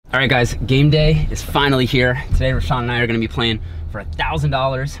All right guys, game day is finally here. Today Rashaun and I are gonna be playing for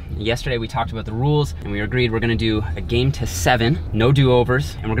 $1,000. Yesterday we talked about the rules and we agreed we're gonna do a game to 7, no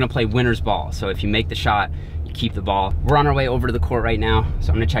do-overs, and we're gonna play winner's ball. So if you make the shot, you keep the ball. We're on our way over to the court right now,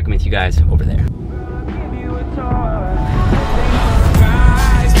 so I'm gonna check in with you guys over there.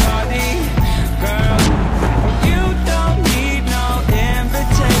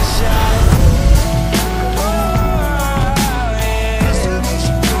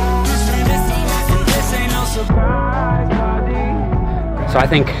 So I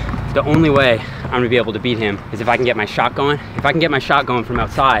think the only way I'm gonna be able to beat him is if I can get my shot going. If I can get my shot going from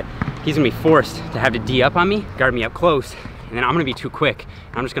outside, he's gonna be forced to have to D up on me, guard me up close, and then I'm gonna be too quick.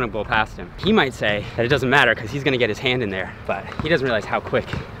 I'm just gonna blow past him. He might say that it doesn't matter because he's gonna get his hand in there, but he doesn't realize how quick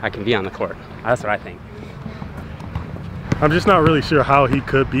I can be on the court. That's what I think. I'm just not really sure how he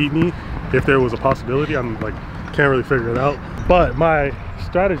could beat me if there was a possibility. I'm like, can't really figure it out. But my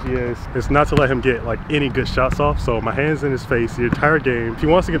strategy is not to let him get like any good shots off. So my hands in his face the entire game. If he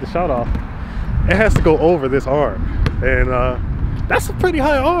wants to get the shot off, it has to go over this arm, and that's a pretty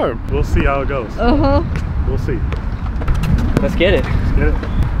high arm. We'll see how it goes. We'll see. Let's get it. Let's get it.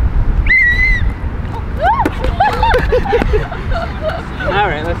 All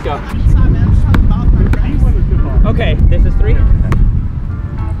right, let's go. Okay, this is 3.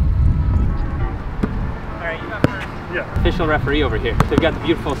 Yeah. Official referee over here. So we've got the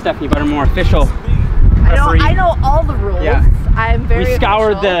beautiful Stephanie Buttermore, official referee. I know all the rules. Yeah. I'm very We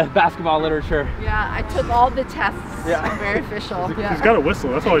scoured official. the basketball literature. Yeah, I took all the tests. Yeah. I'm very official. Yeah. He's got a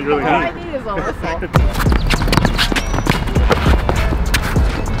whistle. That's all you really All I need. need is a whistle. 10, 9.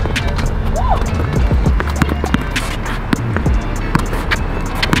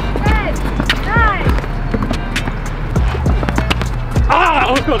 Ah!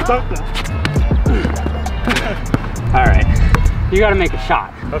 I was gonna dunk that. All right, you got to make a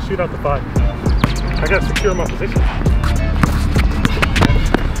shot. I'll shoot out the 5. I gotta secure my position.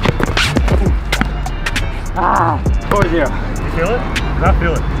 Ah, 4-0. You feel it? Not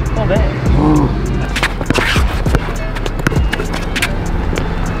feel it. Oh, man.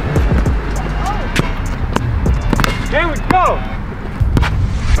 There we go.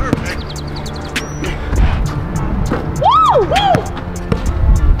 Perfect. Woo! Woo!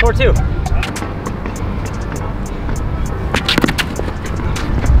 4-2.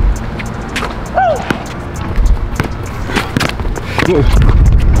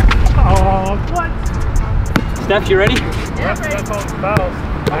 Oh, what? Steph, you ready? Yeah, that's all the fouls.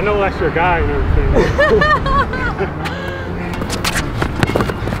 I know that's your guy and everything.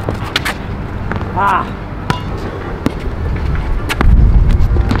 Ah.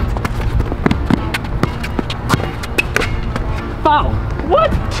 Foul.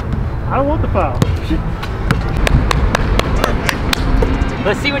 What? I don't want the foul.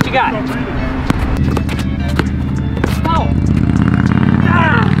 Let's see what you got. Foul.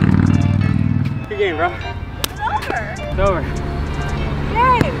 Ah. Good game, bro. It's over. It's over.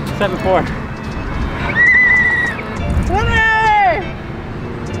 Game. 7-4. Winner!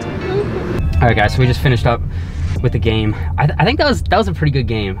 All right, guys. So we just finished up with the game. I think that was a pretty good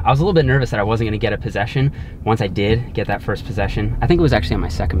game. I was a little bit nervous that I wasn't going to get a possession. Once I did get that first possession, I think it was actually on my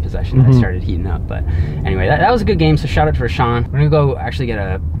second possession that I started heating up. But anyway, that was a good game. So shout out to Rashaun. We're gonna go actually get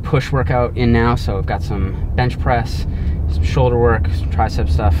a push workout in now. So I've got some bench press, some shoulder work, some tricep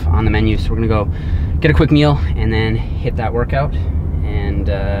stuff on the menu. So we're gonna go get a quick meal and then hit that workout and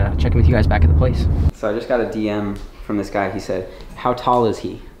check in with you guys back at the place. So I just got a DM from this guy. He said, "How tall is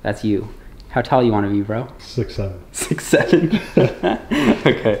he?" That's you. How tall you want to be, bro? 6'7". 6'7".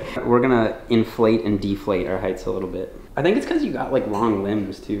 Okay. We're gonna inflate and deflate our heights a little bit. I think it's because you got like long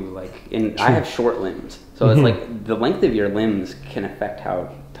limbs too. Like, I have short limbs, so it's like the length of your limbs can affect how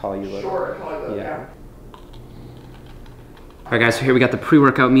tall you look. Short, yeah. All right, guys. So here we got the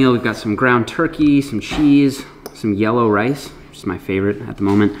pre-workout meal. We've got some ground turkey, some cheese, some yellow rice, which is my favorite at the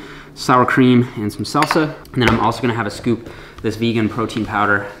moment, sour cream, and some salsa. And then I'm also gonna have a scoop this vegan protein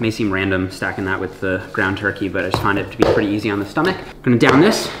powder. May seem random stacking that with the ground turkey, but I just find it to be pretty easy on the stomach. I'm gonna down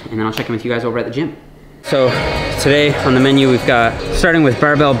this, and then I'll check in with you guys over at the gym. So today on the menu, we've got, starting with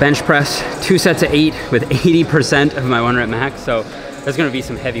barbell bench press, 2 sets of 8 with 80% of my 1 rep max. So there's gonna be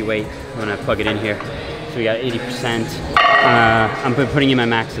some heavy weight when I plug it in here. So we got 80%. I'm putting in my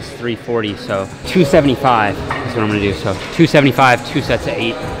max is 340, so 275 is what I'm gonna do. So 275, 2 sets of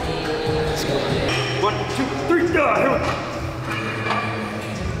 8. Let's go. 1, 2, 3, go! Here we go.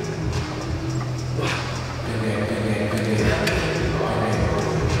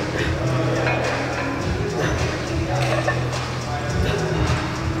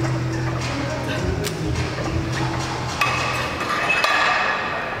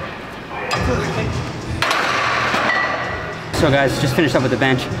 So guys, just finished up with the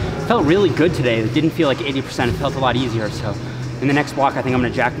bench. Felt really good today. It didn't feel like 80%, it felt a lot easier. So in the next block, I think I'm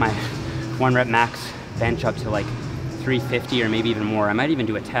gonna jack my 1 rep max bench up to like 350 or maybe even more. I might even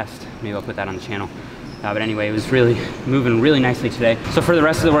do a test. Maybe I'll put that on the channel. But anyway, it was really moving really nicely today. So for the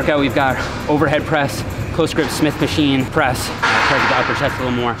rest of the workout, we've got overhead press, close grip Smith machine press, try to get the upper chest a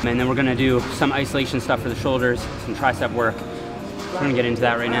little more. And then we're gonna do some isolation stuff for the shoulders, some tricep work. We're gonna get into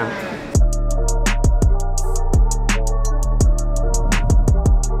that right now.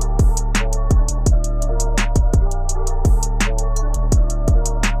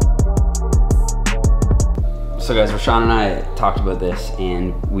 So guys, Rashaun and I talked about this,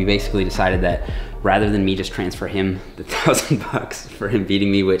 and we basically decided that rather than me just transfer him the $1,000 for him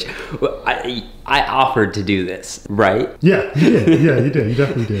beating me, which I offered to do this, right? Yeah, you did. Yeah, you did. You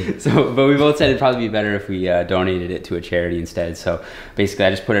definitely did. So, but we both said it'd probably be better if we donated it to a charity instead. So basically, I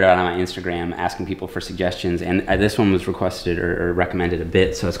just put it out on my Instagram asking people for suggestions, and this one was requested or recommended a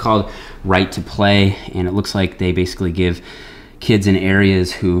bit. So it's called Right to Play, and it looks like they basically give kids in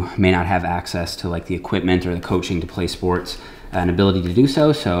areas who may not have access to like the equipment or the coaching to play sports an ability to do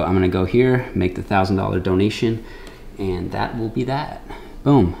so. So I'm gonna go here, make the $1,000 donation, and that will be that.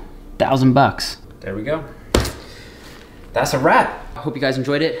 Boom, $1,000. There we go. That's a wrap. I hope you guys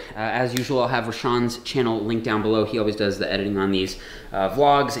enjoyed it. As usual, I'll have Rashaun's channel linked down below. He always does the editing on these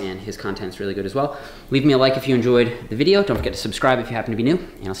vlogs, and his content's really good as well. Leave me a like if you enjoyed the video. Don't forget to subscribe if you happen to be new,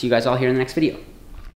 and I'll see you guys all here in the next video.